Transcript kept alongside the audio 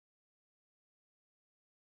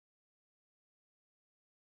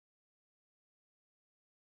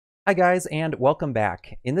Hi guys, and welcome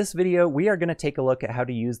back. In this video, we are going to take a look at how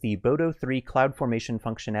to use the Boto3 CloudFormation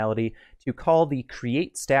functionality to call the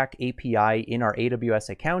CreateStack API in our AWS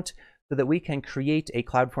account so that we can create a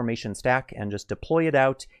CloudFormation stack and just deploy it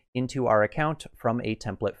out into our account from a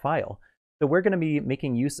template file. So we're going to be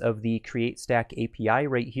making use of the CreateStack API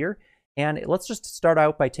right here. And let's just start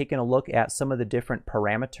out by taking a look at some of the different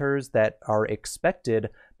parameters that are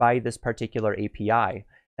expected by this particular API.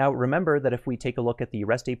 Now remember that if we take a look at the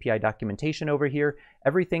REST API documentation over here,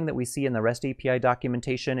 everything that we see in the REST API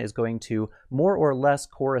documentation is going to more or less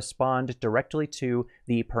correspond directly to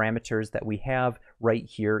the parameters that we have right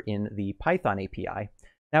here in the Python API.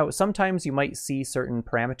 Now, sometimes you might see certain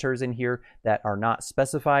parameters in here that are not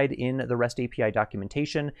specified in the REST API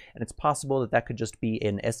documentation, and it's possible that that could just be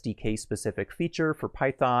an SDK-specific feature for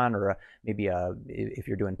Python, or maybe if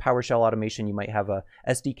you're doing PowerShell automation, you might have a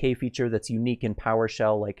SDK feature that's unique in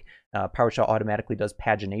PowerShell, like PowerShell automatically does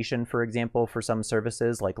pagination, for example, for some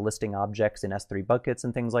services, like listing objects in S3 buckets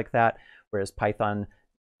and things like that, whereas the Python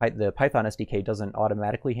SDK doesn't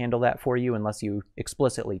automatically handle that for you unless you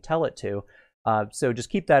explicitly tell it to. So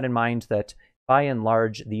just keep that in mind that by and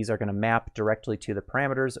large, these are going to map directly to the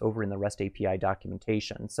parameters over in the REST API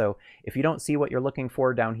documentation. So if you don't see what you're looking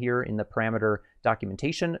for down here in the parameter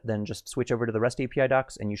documentation, then just switch over to the REST API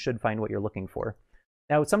docs and you should find what you're looking for.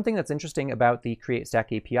 Now, something that's interesting about the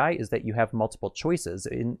CreateStack API is that you have multiple choices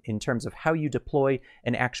in terms of how you deploy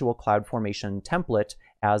an actual CloudFormation template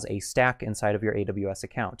as a stack inside of your AWS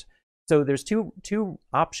account. So there's two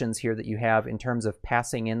options here that you have in terms of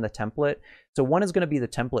passing in the template. So one is going to be the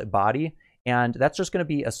template body, and that's just going to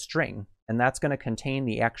be a string, and that's going to contain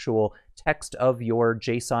the actual text of your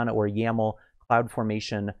JSON or YAML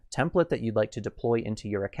CloudFormation template that you'd like to deploy into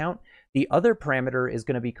your account. The other parameter is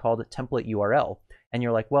going to be called template URL, and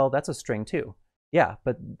you're like, well, that's a string too. Yeah,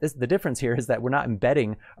 but the difference here is that we're not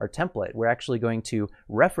embedding our template. We're actually going to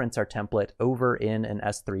reference our template over in an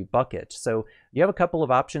S3 bucket. So you have a couple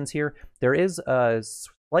of options here. There is a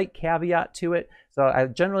slight caveat to it. So I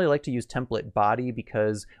generally like to use template body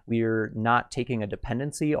because we're not taking a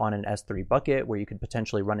dependency on an S3 bucket where you could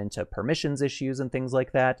potentially run into permissions issues and things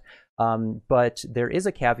like that. But there is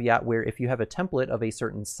a caveat where if you have a template of a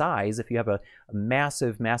certain size, if you have a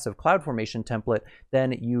massive CloudFormation template,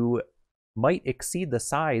 then you might exceed the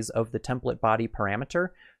size of the template body parameter.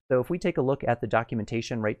 So if we take a look at the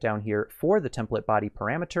documentation right down here for the template body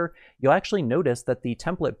parameter, you'll actually notice that the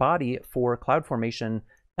template body for CloudFormation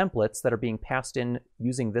templates that are being passed in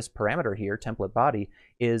using this parameter here, template body,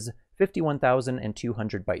 is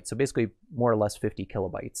 51,200 bytes. So basically more or less 50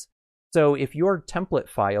 kilobytes. So if your template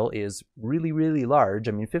file is really, really large,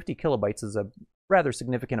 I mean, 50 kilobytes is a rather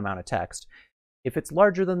significant amount of text. If it's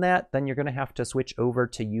larger than that, then you're going to have to switch over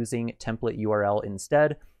to using template URL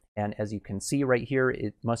instead. And as you can see right here,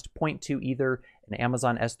 it must point to either an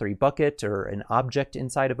Amazon S3 bucket or an object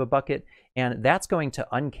inside of a bucket. And that's going to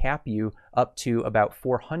uncap you up to about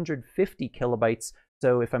 450 kilobytes.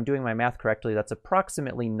 So if I'm doing my math correctly, that's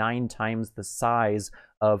approximately 9 times the size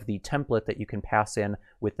of the template that you can pass in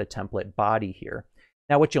with the template body here.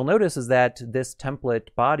 Now, what you'll notice is that this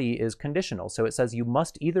template body is conditional. So it says you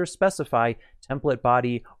must either specify template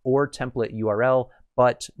body or template URL,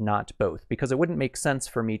 but not both, because it wouldn't make sense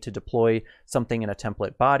for me to deploy something in a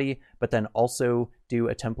template body, but then also do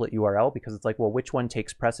a template URL, because it's like, well, which one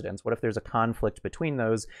takes precedence? What if there's a conflict between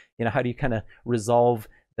those? You know, how do you kind of resolve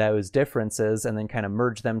those differences and then kind of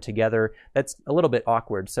merge them together? That's a little bit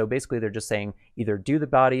awkward. So basically they're just saying either do the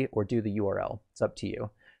body or do the URL. It's up to you.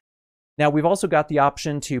 Now, we've also got the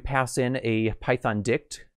option to pass in a Python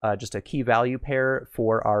dict, just a key value pair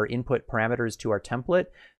for our input parameters to our template.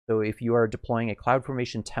 So if you are deploying a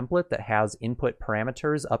CloudFormation template that has input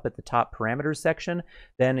parameters up at the top parameters section,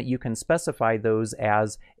 then you can specify those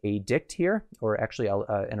as a dict here, or actually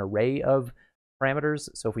an array of parameters.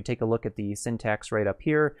 So if we take a look at the syntax right up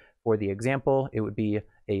here for the example, it would be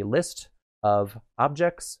a list of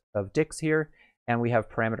objects, of dicts here, and we have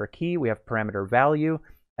parameter key, we have parameter value.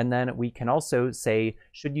 And then we can also say,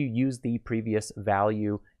 should you use the previous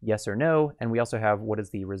value, yes or no? And we also have what is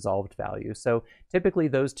the resolved value. So typically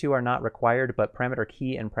those two are not required, but parameter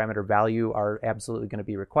key and parameter value are absolutely going to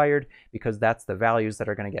be required because that's the values that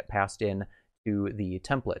are going to get passed in to the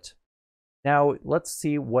template. Now let's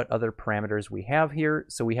see what other parameters we have here.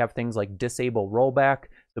 So we have things like disable rollback.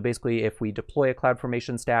 So basically if we deploy a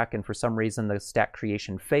CloudFormation stack and for some reason the stack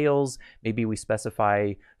creation fails, maybe we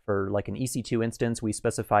specify for like an EC2 instance, we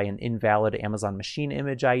specify an invalid Amazon machine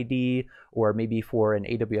image ID, or maybe for an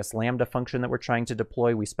AWS Lambda function that we're trying to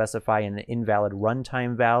deploy, we specify an invalid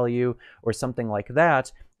runtime value or something like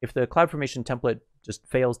that. If the CloudFormation template just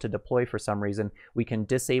fails to deploy for some reason, we can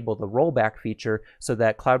disable the rollback feature so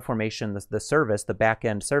that CloudFormation, the service, the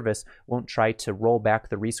backend service, won't try to roll back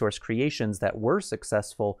the resource creations that were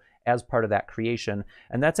successful as part of that creation.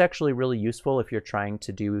 And that's actually really useful if you're trying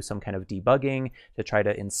to do some kind of debugging, to try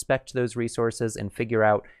to inspect those resources and figure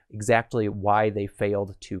out exactly why they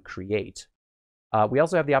failed to create. We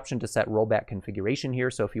also have the option to set rollback configuration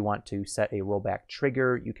here. So if you want to set a rollback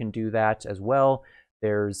trigger, you can do that as well.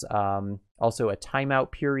 There's also a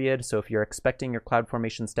timeout period. So if you're expecting your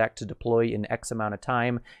CloudFormation stack to deploy in X amount of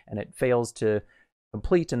time and it fails to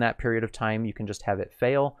complete in that period of time, you can just have it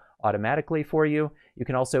fail automatically for you. You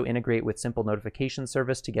can also integrate with Simple Notification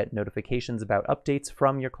Service to get notifications about updates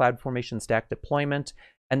from your CloudFormation stack deployment.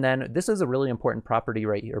 And then this is a really important property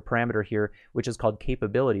right here, parameter here, which is called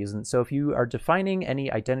capabilities. And so if you are defining any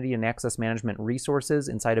identity and access management resources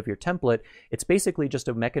inside of your template, it's basically just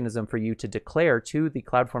a mechanism for you to declare to the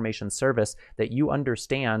CloudFormation service that you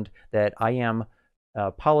understand that IAM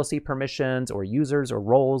policy permissions or users or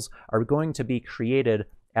roles are going to be created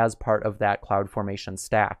as part of that CloudFormation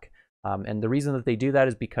stack. And the reason that they do that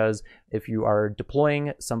is because if you are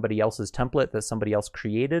deploying somebody else's template that somebody else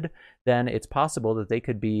created, then it's possible that they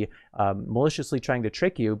could be maliciously trying to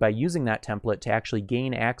trick you by using that template to actually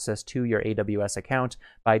gain access to your AWS account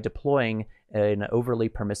by deploying an overly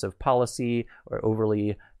permissive policy or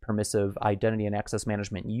overly permissive identity and access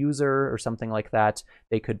management user or something like that.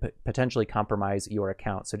 They could potentially compromise your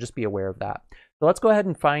account. So just be aware of that. So let's go ahead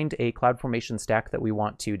and find a CloudFormation stack that we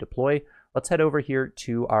want to deploy. Let's head over here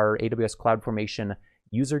to our AWS CloudFormation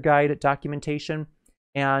user guide documentation.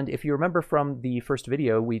 And if you remember from the first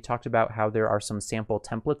video, we talked about how there are some sample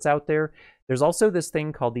templates out there. There's also this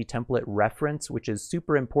thing called the template reference, which is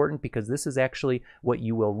super important because this is actually what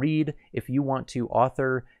you will read if you want to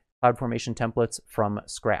author CloudFormation templates from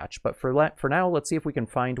scratch. But for now, let's see if we can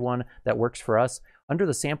find one that works for us. Under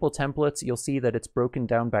the sample templates, you'll see that it's broken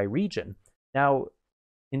down by region. Now,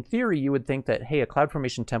 in theory, you would think that, hey, a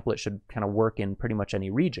CloudFormation template should kind of work in pretty much any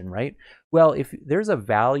region, right? Well, if there's a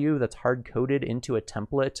value that's hard-coded into a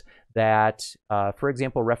template that, for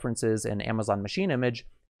example, references an Amazon machine image,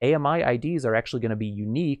 AMI IDs are actually going to be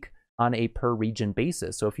unique on a per region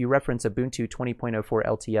basis. So if you reference Ubuntu 20.04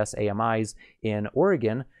 LTS AMIs in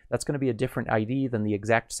Oregon, that's going to be a different ID than the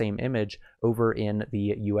exact same image over in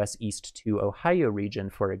the US East to Ohio region,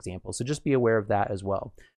 for example. So just be aware of that as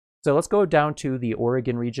well. So let's go down to the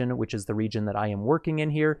Oregon region, which is the region that I am working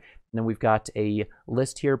in here. And then we've got a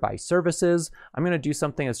list here by services. I'm going to do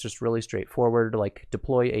something that's just really straightforward, like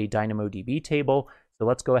deploy a DynamoDB table. So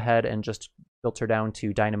let's go ahead and just filter down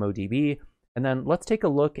to DynamoDB. And then let's take a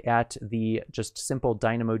look at the just simple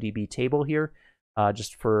DynamoDB table here,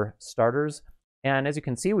 just for starters. And as you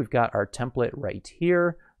can see, we've got our template right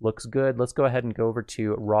here. Looks good. Let's go ahead and go over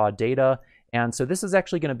to raw data. And so this is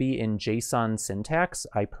actually going to be in JSON syntax.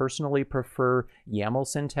 I personally prefer YAML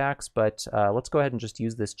syntax, but let's go ahead and just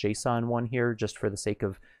use this JSON one here just for the sake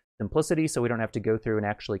of simplicity, so we don't have to go through and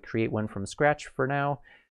actually create one from scratch for now.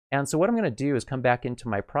 And so what I'm going to do is come back into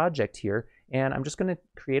my project here, and I'm just going to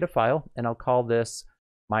create a file, and I'll call this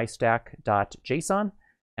mystack.json.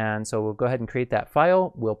 And so we'll go ahead and create that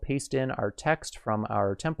file. We'll paste in our text from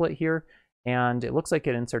our template here. And it looks like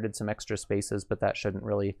it inserted some extra spaces, but that shouldn't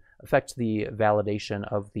really affect the validation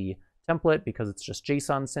of the template because it's just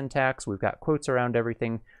JSON syntax. We've got quotes around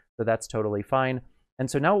everything, so that's totally fine. And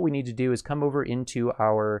so now what we need to do is come over into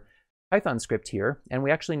our Python script here, and we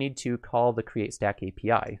actually need to call the CreateStack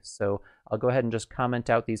API. So I'll go ahead and just comment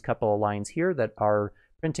out these couple of lines here that are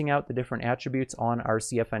printing out the different attributes on our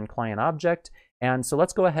CFN client object. And so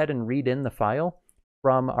let's go ahead and read in the file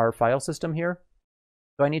from our file system here.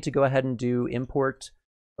 So I need to go ahead and do import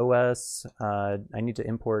OS. I need to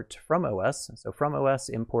import from OS. So from OS,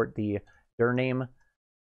 import the dir name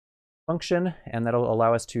function, and that'll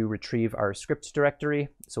allow us to retrieve our script directory.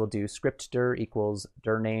 So we'll do script dir equals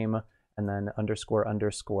dir name, and then underscore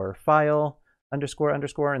underscore file underscore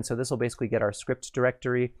underscore. And so this will basically get our script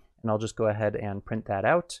directory, and I'll just go ahead and print that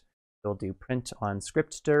out. So we'll do print on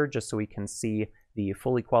script dir just so we can see the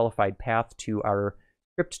fully qualified path to our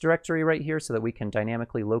script directory right here so that we can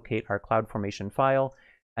dynamically locate our CloudFormation file.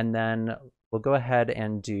 And then we'll go ahead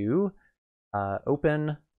and do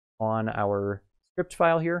open on our script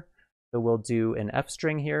file here. So we'll do an f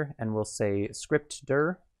string here, and we'll say script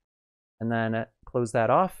dir, and then close that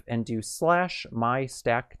off and do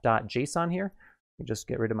 /mystack.json here. Just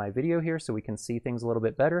get rid of my video here so we can see things a little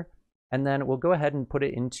bit better. And then we'll go ahead and put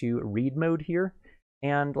it into read mode here.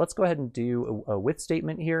 And let's go ahead and do a with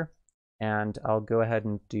statement here. And I'll go ahead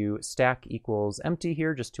and do stack equals empty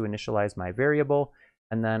here just to initialize my variable.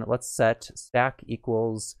 And then let's set stack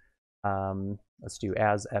equals let's do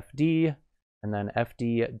as fd, and then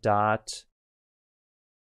fd dot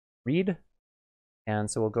read. And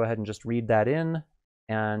so we'll go ahead and just read that in,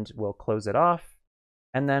 and we'll close it off.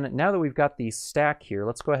 And then now that we've got the stack here,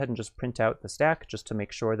 let's go ahead and just print out the stack just to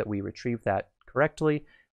make sure that we retrieve that correctly.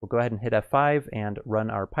 We'll go ahead and hit F5 and run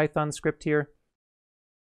our Python script here.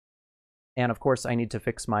 And of course, I need to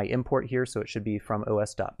fix my import here, so it should be from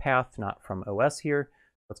os.path, not from os here.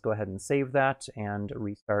 Let's go ahead and save that and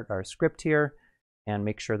restart our script here and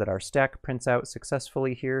make sure that our stack prints out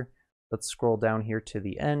successfully here. Let's scroll down here to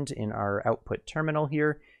the end in our output terminal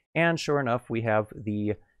here. And sure enough, we have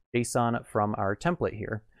the JSON from our template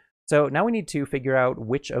here. So now we need to figure out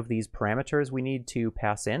which of these parameters we need to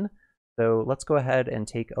pass in. So let's go ahead and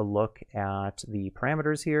take a look at the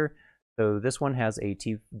parameters here. So this one has a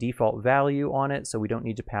default value on it, so we don't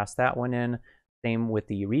need to pass that one in. Same with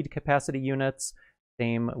the read capacity units.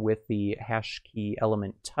 Same with the hash key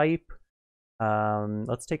element type.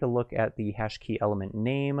 Let's take a look at the hash key element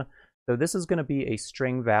name. So this is going to be a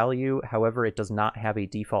string value, however, it does not have a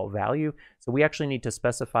default value. So we actually need to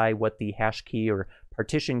specify what the hash key or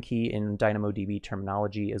partition key in Dynamodb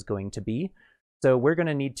terminology is going to be. So we're going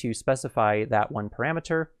to need to specify that one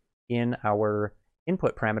parameter in our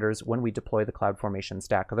input parameters when we deploy the CloudFormation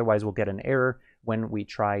stack. Otherwise, we'll get an error when we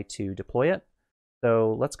try to deploy it.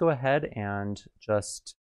 So let's go ahead and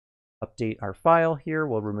just update our file here.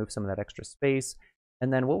 We'll remove some of that extra space.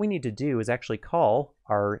 And then what we need to do is actually call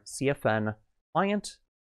our CFN client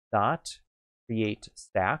dot create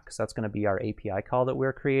stack. So that's going to be our API call that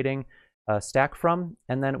we're creating a stack from.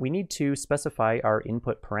 And then we need to specify our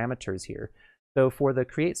input parameters here. So for the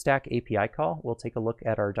CreateStack API call, we'll take a look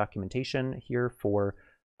at our documentation here for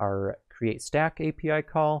our CreateStack API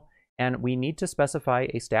call. And we need to specify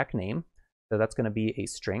a stack name. So that's going to be a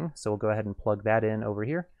string. So we'll go ahead and plug that in over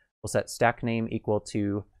here. We'll set stack name equal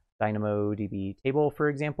to Dynamodb table, for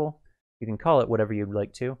example. You can call it whatever you'd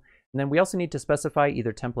like to. And then we also need to specify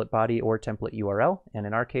either template body or template URL. And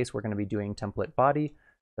in our case, we're going to be doing template body.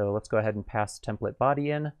 So let's go ahead and pass template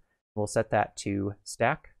body in. We'll set that to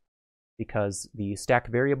stack because the stack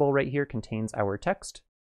variable right here contains our text.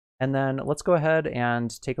 And then let's go ahead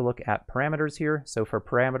and take a look at parameters here. So for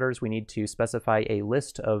parameters, we need to specify a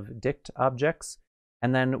list of dict objects.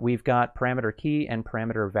 And then we've got parameter key and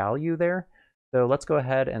parameter value there. So let's go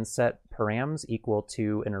ahead and set params equal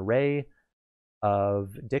to an array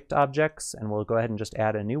of dict objects, and we'll go ahead and just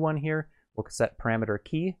add a new one here. We'll set parameter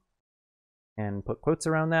key and put quotes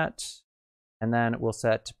around that, and then we'll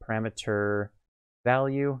set parameter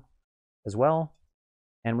value as well.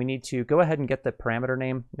 And we need to go ahead and get the parameter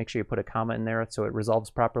name. Make sure you put a comma in there so it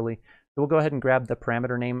resolves properly. So we'll go ahead and grab the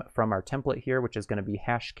parameter name from our template here, which is going to be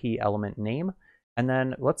hash key element name. And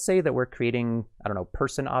then let's say that we're creating, I don't know,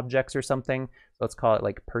 person objects or something. So let's call it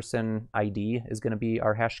like person ID is going to be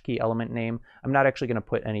our hash key element name. I'm not actually going to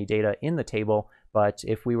put any data in the table, but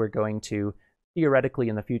if we were going to theoretically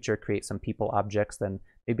in the future create some people objects, then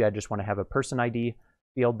maybe I just want to have a person ID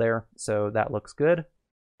field there. So that looks good.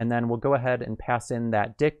 And then we'll go ahead and pass in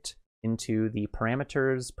that dict into the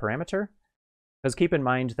parameters parameter. Because keep in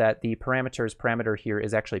mind that the parameters parameter here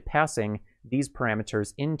is actually passing these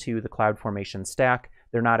parameters into the CloudFormation stack.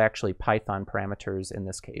 They're not actually Python parameters in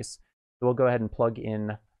this case. So we'll go ahead and plug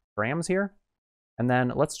in params here. And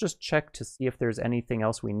then let's just check to see if there's anything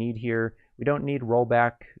else we need here. We don't need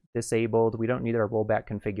rollback disabled. We don't need our rollback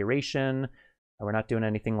configuration. We're not doing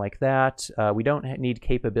anything like that. We don't need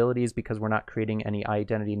capabilities because we're not creating any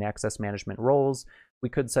identity and access management roles. We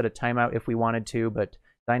could set a timeout if we wanted to, but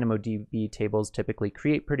Dynamodb tables typically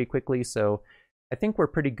create pretty quickly, so I think we're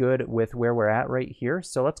pretty good with where we're at right here.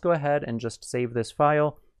 So let's go ahead and just save this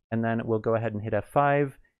file, and then we'll go ahead and hit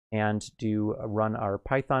F5 and run our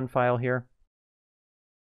Python file here.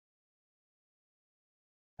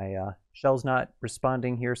 My shell's not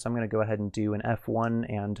responding here, so I'm going to go ahead and do an F1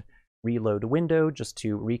 and reload window just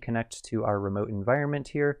to reconnect to our remote environment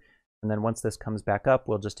here. And then once this comes back up,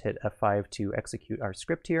 we'll just hit F5 to execute our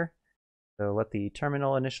script here. So let the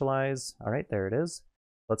terminal initialize. All right, there it is.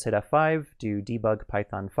 Let's hit F5, do debug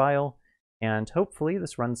Python file, and hopefully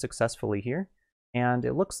this runs successfully here. And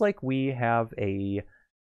it looks like we have a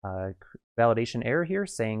validation error here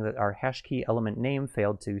saying that our hash key element name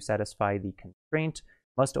failed to satisfy the constraint,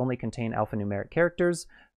 must only contain alphanumeric characters.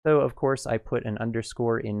 So of course I put an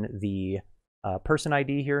underscore in the person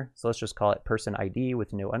ID here. So let's just call it person ID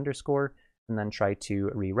with no underscore, and then try to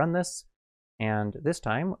rerun this. And this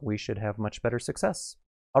time we should have much better success.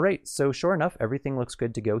 All right, so sure enough, everything looks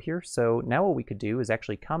good to go here. So now what we could do is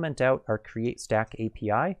actually comment out our CreateStack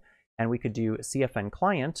API, and we could do CFN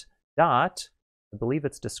client dot I believe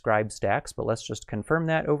it's describe stacks, but let's just confirm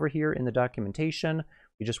that over here in the documentation.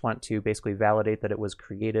 We just want to basically validate that it was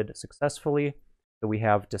created successfully. So we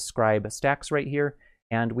have describe stacks right here,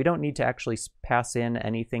 and we don't need to actually pass in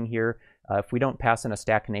anything here. If we don't pass in a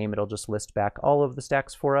stack name, it'll just list back all of the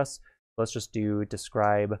stacks for us. Let's just do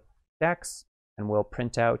describe stacks, and we'll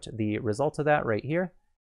print out the result of that right here.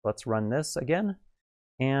 Let's run this again,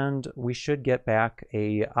 and we should get back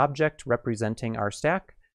a object representing our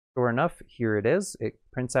stack. Sure enough, here it is. It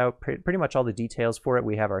prints out pretty much all the details for it.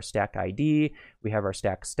 We have our stack ID, we have our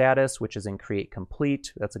stack status, which is in create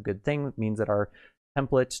complete. That's a good thing. It means that our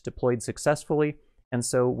template deployed successfully. And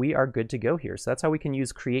so we are good to go here. So that's how we can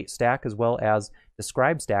use CreateStack as well as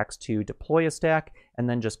describe stacks to deploy a stack and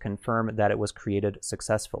then just confirm that it was created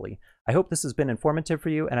successfully. I hope this has been informative for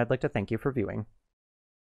you, and I'd like to thank you for viewing.